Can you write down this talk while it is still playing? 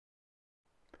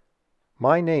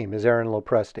My name is Aaron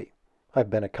Lopresti. I've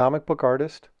been a comic book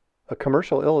artist, a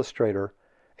commercial illustrator,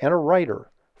 and a writer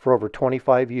for over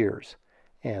 25 years,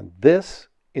 and this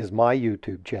is my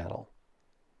YouTube channel.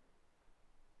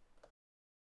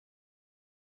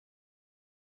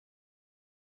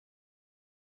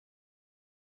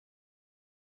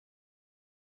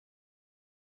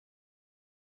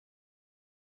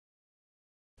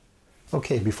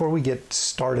 Okay, before we get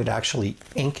started actually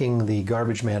inking the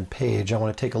Garbage Man page, I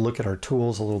want to take a look at our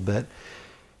tools a little bit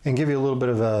and give you a little bit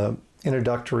of a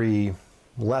introductory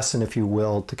lesson, if you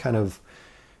will, to kind of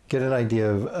get an idea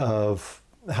of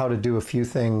how to do a few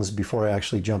things before I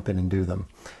actually jump in and do them.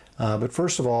 But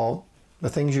first of all, the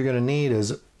things you're going to need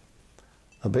is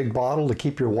a big bottle to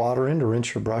keep your water in, to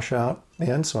rinse your brush out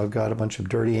in. So I've got a bunch of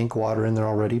dirty ink water in there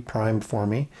already, primed for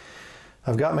me.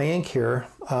 I've got my ink here.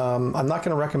 I'm not going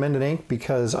to recommend an ink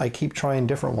because I keep trying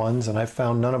different ones and I've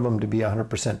found none of them to be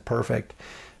 100% perfect.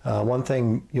 One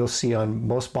thing you'll see on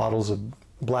most bottles of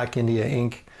Black India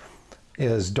ink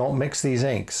is don't mix these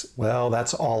inks. Well,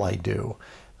 that's all I do.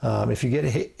 If you get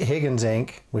Higgins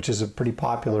ink, which is a pretty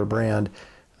popular brand,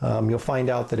 you'll find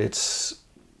out that it's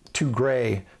too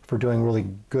gray for doing really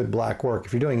good black work.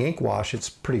 If you're doing ink wash,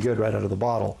 it's pretty good right out of the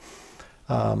bottle.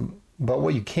 But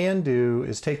what you can do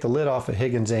is take the lid off of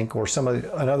Higgins ink or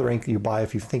another ink that you buy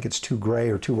if you think it's too gray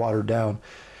or too watered down.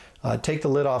 Take the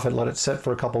lid off and let it sit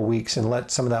for a couple weeks and let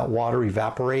some of that water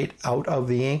evaporate out of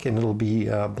the ink, and it'll be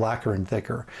blacker and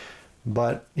thicker.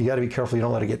 But you got to be careful you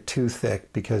don't let it get too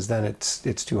thick, because then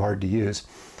it's too hard to use.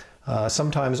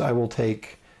 Sometimes I will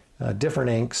take different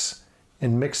inks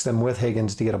and mix them with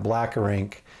Higgins to get a blacker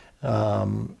ink.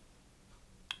 But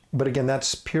again,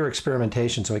 that's pure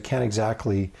experimentation, so I can't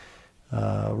exactly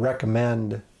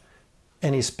recommend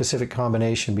any specific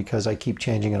combination because I keep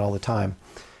changing it all the time.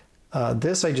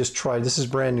 This I just tried. This is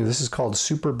brand new. This is called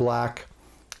Super Black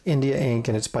India ink,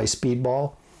 and it's by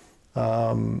Speedball.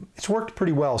 It's worked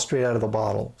pretty well straight out of the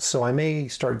bottle, so I may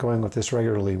start going with this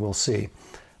regularly. We'll see.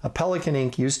 A Pelican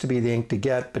ink used to be the ink to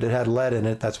get, but it had lead in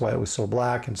it. That's why it was so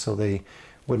black, and so they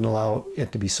wouldn't allow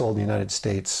it to be sold in the United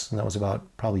States. And that was about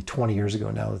probably 20 years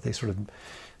ago now that they sort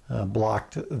of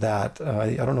blocked that.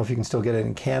 I don't know if you can still get it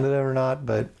in Canada or not,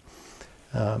 but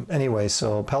anyway,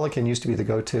 so Pelican used to be the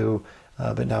go-to,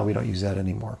 but now we don't use that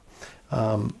anymore.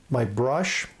 My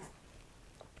brush,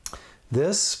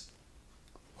 this,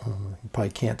 you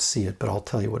probably can't see it, but I'll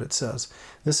tell you what it says.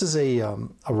 This is a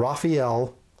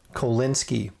Raphael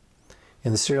Kolinsky,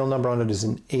 and the serial number on it is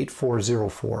an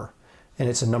 8404, and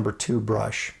it's a number 2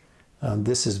 brush.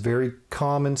 This is very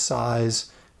common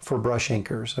size for brush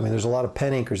inkers. I mean, there's a lot of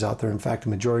pen inkers out there. In fact,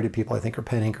 the majority of people I think are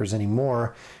pen inkers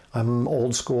anymore. I'm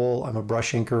old school. I'm a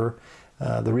brush inker.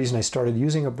 The reason I started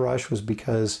using a brush was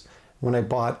because when I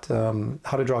bought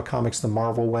How to Draw Comics the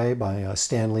Marvel Way by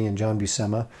Stan Lee and John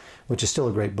Buscema, which is still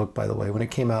a great book, by the way. When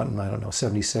it came out in, I don't know,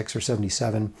 76 or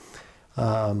 77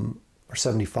 or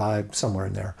 75, somewhere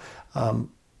in there,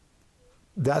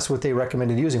 that's what they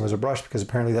recommended using, was a brush, because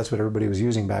apparently that's what everybody was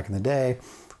using back in the day.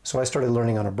 So I started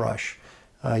learning on a brush.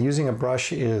 Using a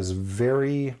brush is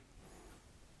very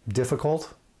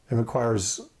difficult. It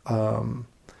requires a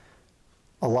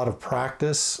lot of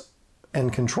practice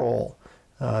and control.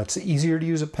 It's easier to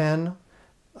use a pen,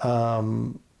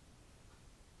 but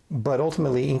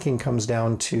ultimately inking comes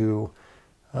down to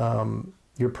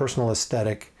your personal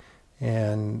aesthetic,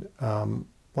 and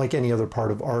like any other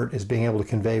part of art, is being able to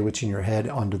convey what's in your head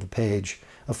onto the page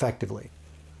effectively.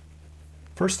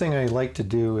 First thing I like to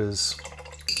do is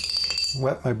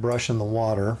wet my brush in the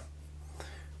water,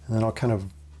 and then I'll kind of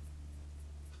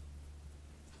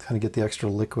get the extra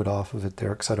liquid off of it there,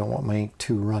 because I don't want my ink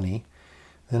too runny.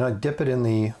 Then I dip it in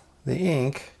the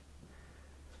ink,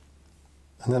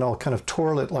 and then I'll kind of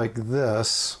twirl it like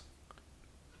this.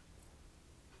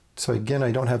 So again,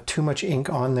 I don't have too much ink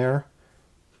on there,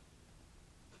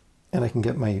 and I can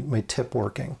get my tip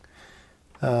working.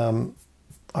 I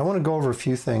want to go over a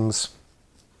few things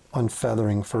on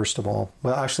feathering first of all.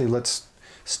 Well, actually, let's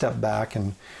step back.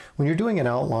 And when you're doing an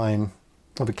outline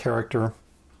of a character,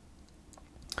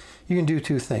 you can do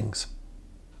two things.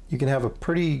 You can have a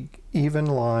pretty even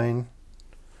line,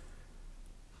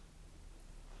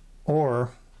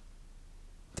 or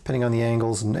depending on the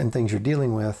angles and things you're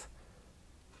dealing with,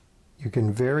 you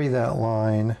can vary that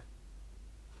line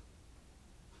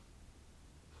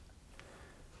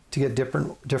to get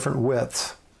different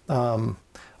widths.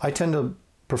 I tend to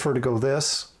prefer to go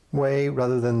this way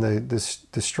rather than the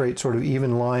straight sort of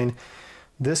even line.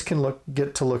 This can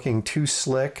get to looking too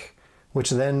slick,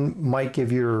 which then might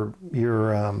give your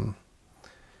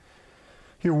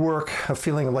your work of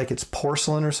feeling like it's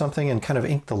porcelain or something and kind of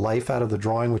ink the life out of the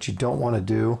drawing, which you don't want to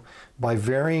do, by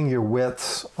varying your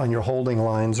widths on your holding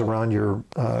lines around your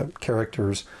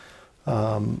characters,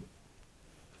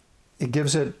 it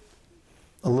gives it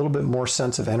a little bit more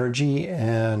sense of energy,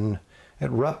 and it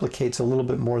replicates a little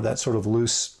bit more that sort of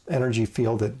loose energy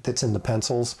feel that's in the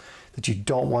pencils that you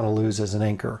don't want to lose as an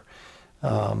inker.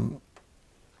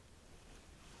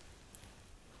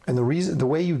 And the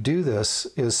way you do this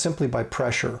is simply by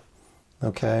pressure,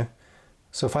 okay?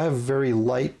 So if I have a very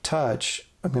light touch,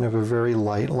 I'm going to have a very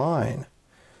light line,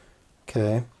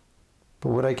 okay? But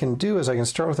what I can do is I can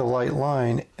start with a light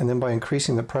line, and then by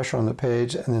increasing the pressure on the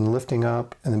page and then lifting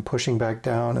up and then pushing back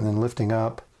down and then lifting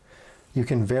up, you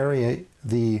can vary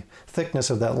the thickness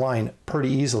of that line pretty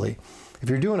easily. If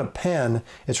you're doing a pen,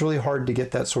 it's really hard to get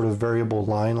that sort of variable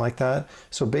line like that.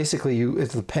 So basically,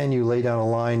 it's the pen, you lay down a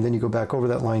line, then you go back over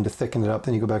that line to thicken it up,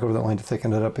 then you go back over that line to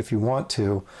thicken it up if you want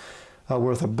to.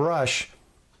 With a brush,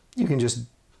 you can just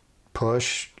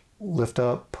push, lift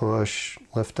up, push,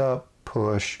 lift up,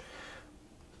 push,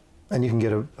 and you can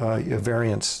get a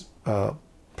variance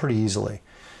pretty easily.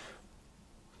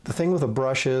 The thing with a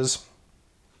brush is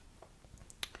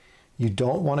you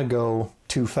don't want to go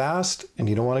too fast and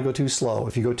you don't want to go too slow.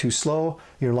 If you go too slow,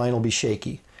 your line will be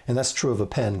shaky. And that's true of a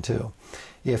pen too.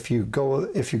 If you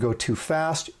go too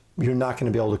fast, you're not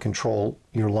going to be able to control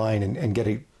your line and get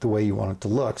it the way you want it to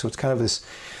look. So it's kind of this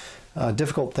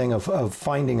difficult thing of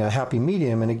finding a happy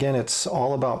medium. And again, it's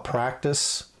all about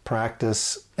practice,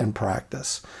 practice, and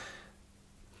practice.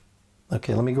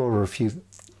 Okay, let me go over a few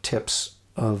tips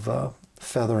of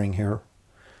feathering here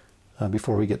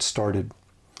before we get started.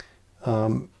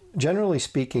 Generally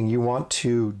speaking, you want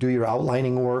to do your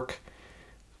outlining work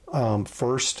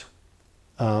first.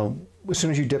 As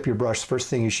soon as you dip your brush, the first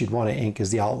thing you should want to ink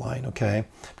is the outline, okay?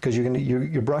 Because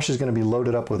your brush is going to be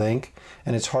loaded up with ink,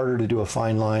 and it's harder to do a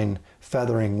fine line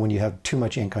feathering when you have too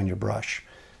much ink on your brush,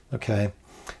 okay?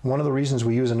 One of the reasons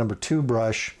we use a number 2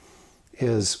 brush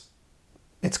is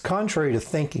it's contrary to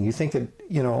thinking. You think that,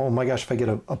 you know, oh my gosh, if I get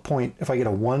a point, if I get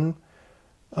a 1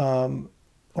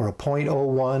 or a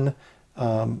 0.01,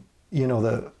 you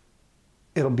know,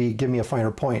 it'll give me a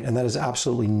finer point, and that is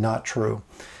absolutely not true.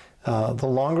 The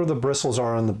longer the bristles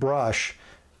are on the brush,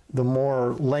 the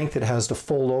more length it has to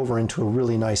fold over into a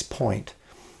really nice point.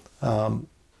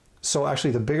 So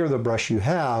actually, the bigger the brush you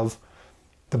have,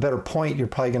 the better point you're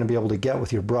probably going to be able to get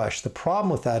with your brush. The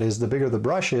problem with that is the bigger the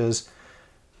brush is,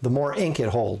 the more ink it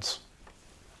holds.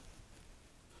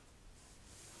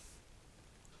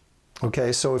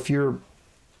 Okay, so if you're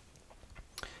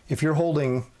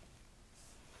holding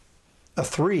a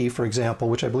 3, for example,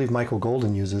 which I believe Michael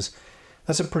Golden uses,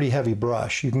 that's a pretty heavy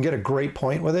brush. You can get a great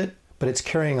point with it, but it's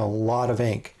carrying a lot of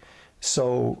ink.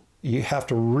 So you have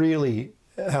to really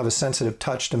have a sensitive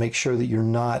touch to make sure that you're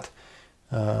not,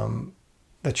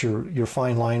 that your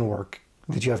fine line work,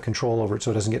 that you have control over it so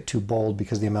it doesn't get too bold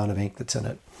because of the amount of ink that's in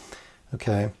it.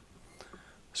 Okay,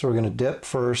 so we're going to dip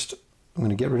first. I'm going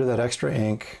to get rid of that extra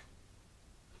ink.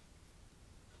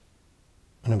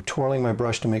 And I'm twirling my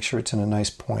brush to make sure it's in a nice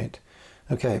point.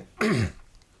 Okay,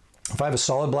 if I have a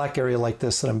solid black area like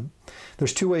this,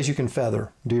 there's 2 ways you can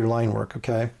feather, do your line work,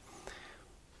 okay?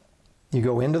 You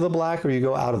go into the black or you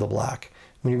go out of the black.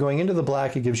 When you're going into the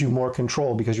black, it gives you more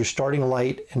control because you're starting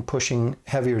light and pushing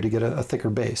heavier to get a thicker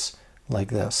base, like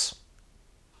this.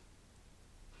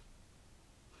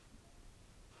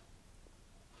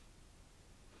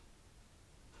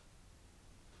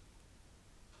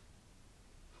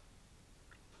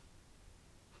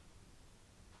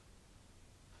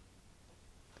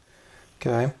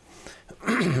 Okay,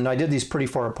 and I did these pretty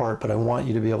far apart, but I want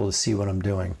you to be able to see what I'm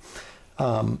doing.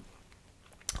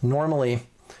 Normally,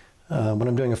 when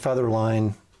I'm doing a feather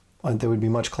line, they would be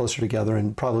much closer together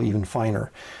and probably even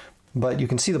finer. But you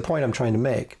can see the point I'm trying to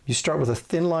make. You start with a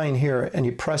thin line here and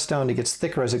you press down, it gets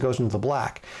thicker as it goes into the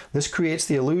black. This creates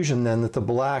the illusion then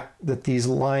that these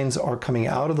lines are coming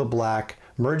out of the black,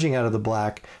 merging out of the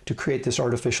black to create this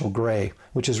artificial gray,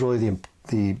 which is really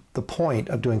the point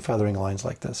of doing feathering lines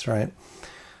like this, right?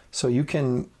 So you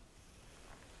can,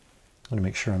 let me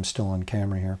make sure I'm still on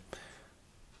camera here.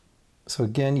 So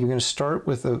again, you're going to start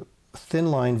with a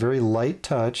thin line, very light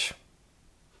touch,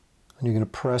 and you're going to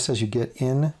press as you get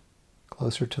in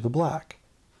closer to the black.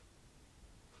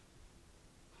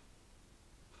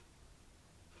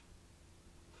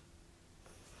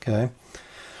 Okay.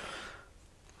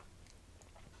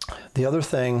 The other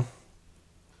thing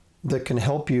that can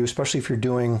help you, especially if you're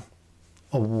doing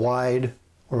a wide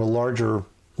or a larger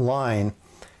line,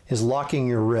 is locking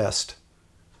your wrist,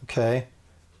 okay?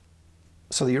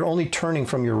 so that you're only turning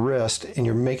from your wrist and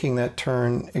you're making that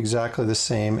turn exactly the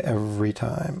same every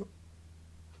time.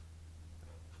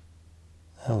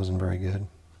 That wasn't very good.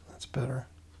 That's better.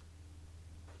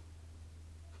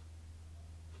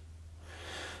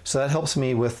 So that helps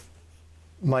me with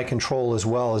my control as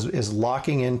well, is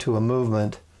locking into a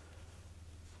movement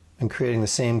and creating the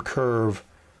same curve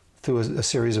through a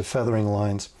series of feathering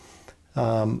lines.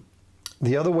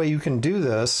 The other way you can do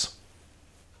this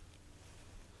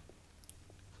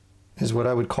is what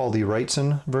I would call the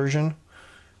Wrightson version,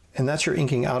 and that's your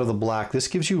inking out of the black. This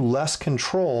gives you less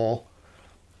control,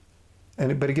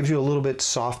 but it gives you a little bit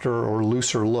softer or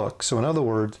looser look. So in other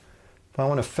words, if I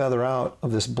want to feather out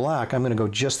of this black, I'm going to go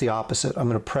just the opposite. I'm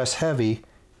going to press heavy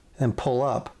and pull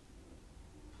up.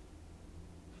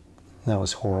 That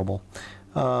was horrible.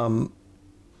 There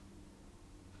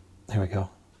we go.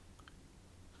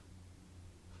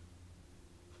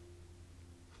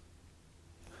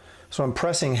 So I'm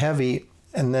pressing heavy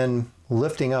and then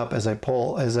lifting up as I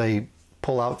pull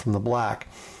out from the black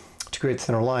to create the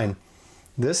thinner line.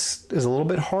 This is a little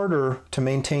bit harder to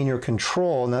maintain your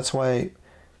control, and that's why,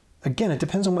 again, it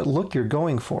depends on what look you're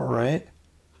going for, right?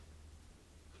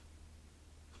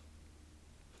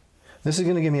 This is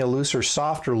going to give me a looser,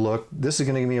 softer look. This is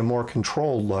going to give me a more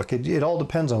controlled look. It all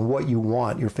depends on what you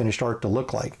want your finished art to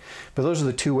look like. But those are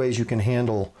the two ways you can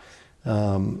handle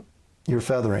your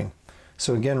feathering.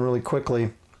 So again, really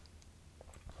quickly,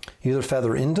 you either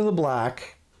feather into the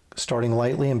black, starting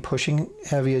lightly and pushing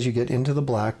heavy as you get into the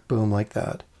black, boom, like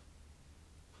that.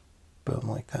 Boom,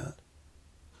 like that.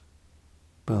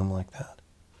 Boom, like that.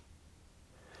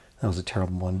 That was a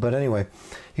terrible one. But anyway,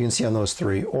 you can see on those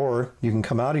three. Or you can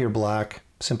come out of your black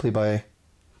simply by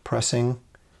pressing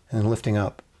and then lifting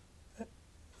up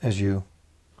as you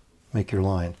make your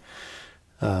line.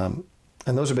 And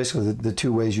those are basically the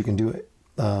two ways you can do it.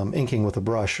 Inking with a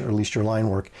brush, or at least your line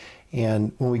work.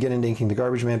 And when we get into inking the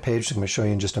Garbage Man page, I'm going to show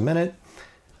you in just a minute,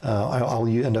 I'll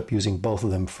end up using both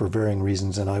of them for varying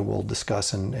reasons, and I will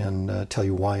discuss and tell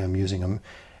you why I'm using them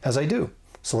as I do.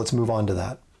 So let's move on to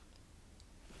that.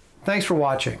 Thanks for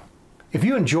watching. If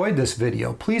you enjoyed this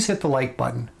video, please hit the like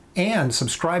button and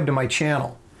subscribe to my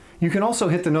channel. You can also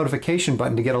hit the notification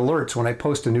button to get alerts when I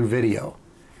post a new video.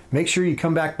 Make sure you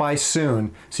come back by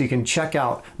soon so you can check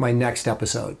out my next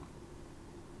episode.